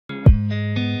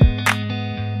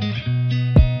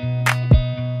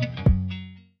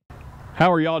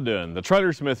How are y'all doing? The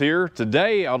Trailer Smith here.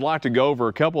 Today I'd like to go over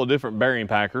a couple of different bearing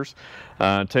packers,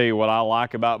 tell you what I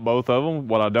like about both of them,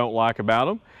 what I don't like about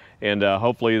them, and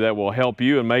hopefully that will help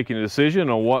you in making a decision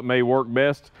on what may work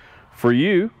best for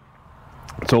you.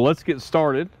 So let's get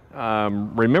started.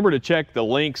 Remember to check the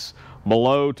links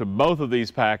below to both of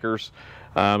these packers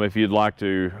if you'd like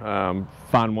to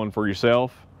find one for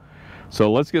yourself.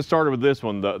 So let's get started with this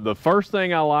one. The first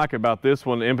thing I like about this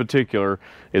one in particular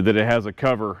is that it has a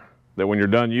cover that when you're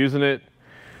done using it,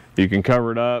 you can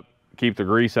cover it up, keep the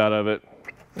grease out of it,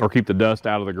 or keep the dust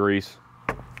out of the grease.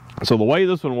 So the way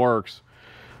this one works,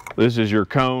 this is your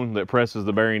cone that presses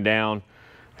the bearing down,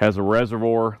 has a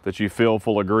reservoir that you fill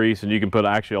full of grease, and you can put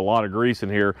actually a lot of grease in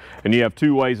here. And you have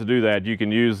two ways to do that. You can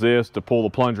use this to pull the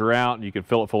plunger out, and you can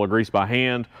fill it full of grease by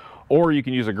hand, or you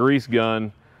can use a grease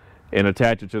gun and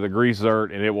attach it to the grease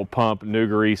zert, and it will pump new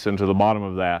grease into the bottom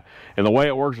of that. And the way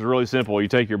it works is really simple. You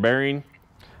take your bearing,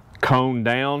 cone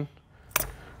down,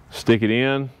 stick it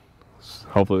in,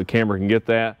 hopefully the camera can get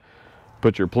that,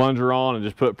 put your plunger on and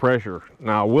just put pressure.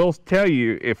 Now I will tell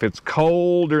you, if it's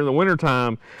cold during the winter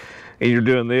time and you're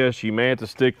doing this, you may have to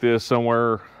stick this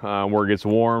somewhere where it gets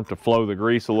warm to flow the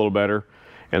grease a little better,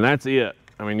 and that's it.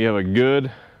 I mean, you have a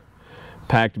good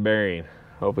packed bearing.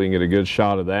 Hopefully you can get a good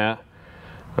shot of that.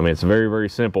 I mean, it's very, very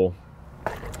simple.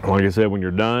 Like I said, when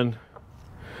you're done,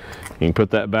 you can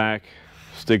put that back,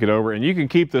 stick it over, and you can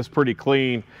keep this pretty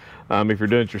clean if you're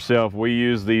doing it yourself. We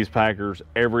use these packers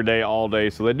every day, all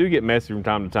day, so they do get messy from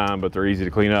time to time, but they're easy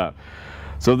to clean up.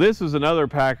 So this is another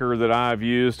packer that I've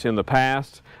used in the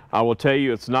past. I will tell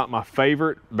you, it's not my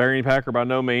favorite bearing packer by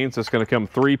no means. It's going to come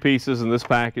 3 pieces in this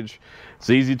package.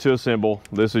 It's easy to assemble.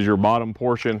 This is your bottom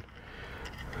portion.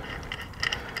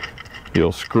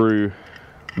 You'll screw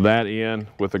that in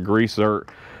with the grease zert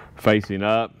facing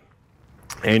up,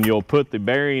 and you'll put the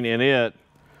bearing in it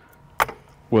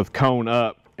with cone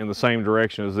up in the same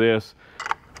direction as this,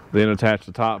 then attach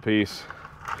the top piece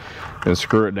and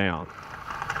screw it down.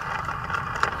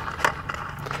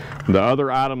 The other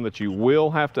item that you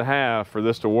will have to have for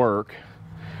this to work,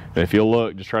 and if you'll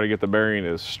look, just try to get the bearing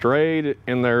as straight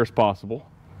in there as possible.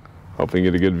 Hopefully you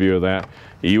get a good view of that.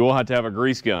 You will have to have a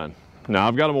grease gun. Now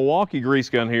I've got a Milwaukee grease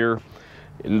gun here.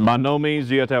 By no means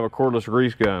do you have to have a cordless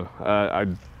grease gun.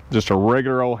 Just a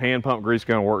regular old hand pump grease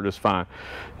gun will work just fine.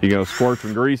 You're gonna squirt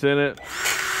some grease in it.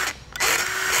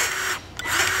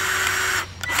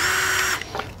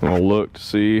 I'm gonna look to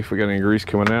see if we got any grease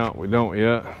coming out. We don't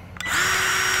yet.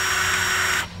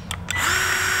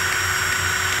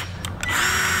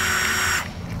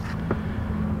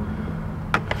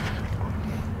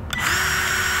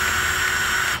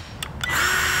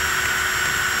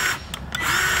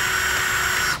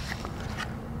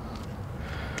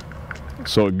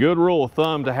 So a good rule of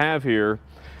thumb to have here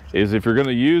is if you're going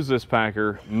to use this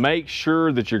packer, make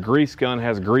sure that your grease gun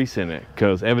has grease in it,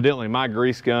 because evidently my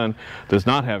grease gun does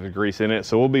not have the grease in it.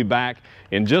 So we'll be back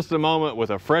in just a moment with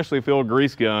a freshly filled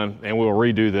grease gun, and we'll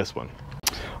redo this one.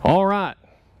 All right,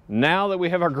 now that we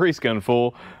have our grease gun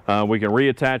full, we can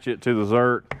reattach it to the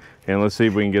zert, and let's see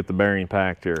if we can get the bearing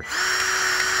packed here.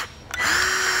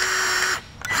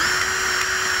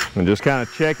 And just kind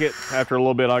of check it after a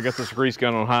little bit. I got this grease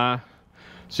gun on high,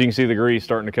 so you can see the grease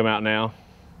starting to come out now.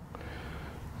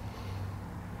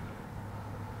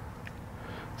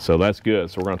 So that's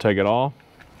good. So we're going to take it off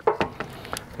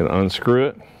and unscrew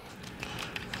it.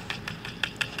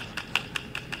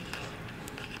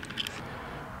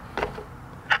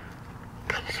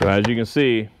 So as you can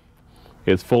see,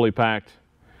 it's fully packed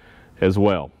as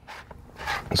well.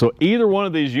 So either one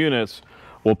of these units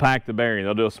will pack the bearing.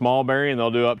 They'll do a small bearing, they'll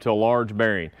do up to a large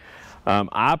bearing.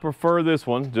 I prefer this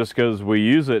one just because we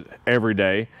use it every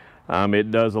day. It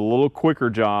does a little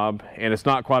quicker job, and it's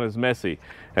not quite as messy.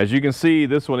 As you can see,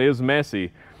 this one is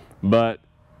messy, but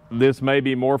this may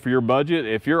be more for your budget.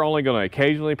 If you're only going to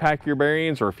occasionally pack your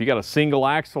bearings, or if you got a single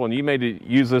axle and you may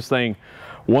use this thing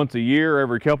once a year,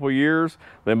 every couple of years,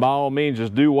 then by all means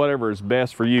just do whatever is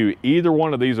best for you. Either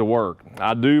one of these will work.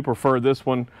 I do prefer this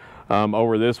one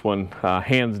over this one,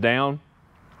 hands down,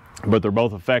 but they're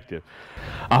both effective.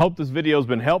 I hope this video has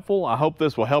been helpful. I hope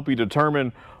this will help you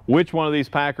determine which one of these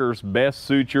packers best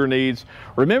suits your needs.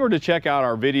 Remember to check out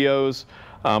our videos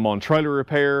on trailer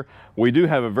repair. We do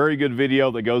have a very good video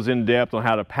that goes in depth on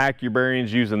how to pack your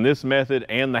bearings using this method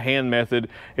and the hand method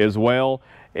as well.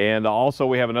 And also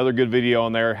we have another good video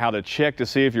on there how to check to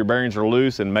see if your bearings are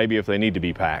loose and maybe if they need to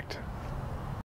be packed.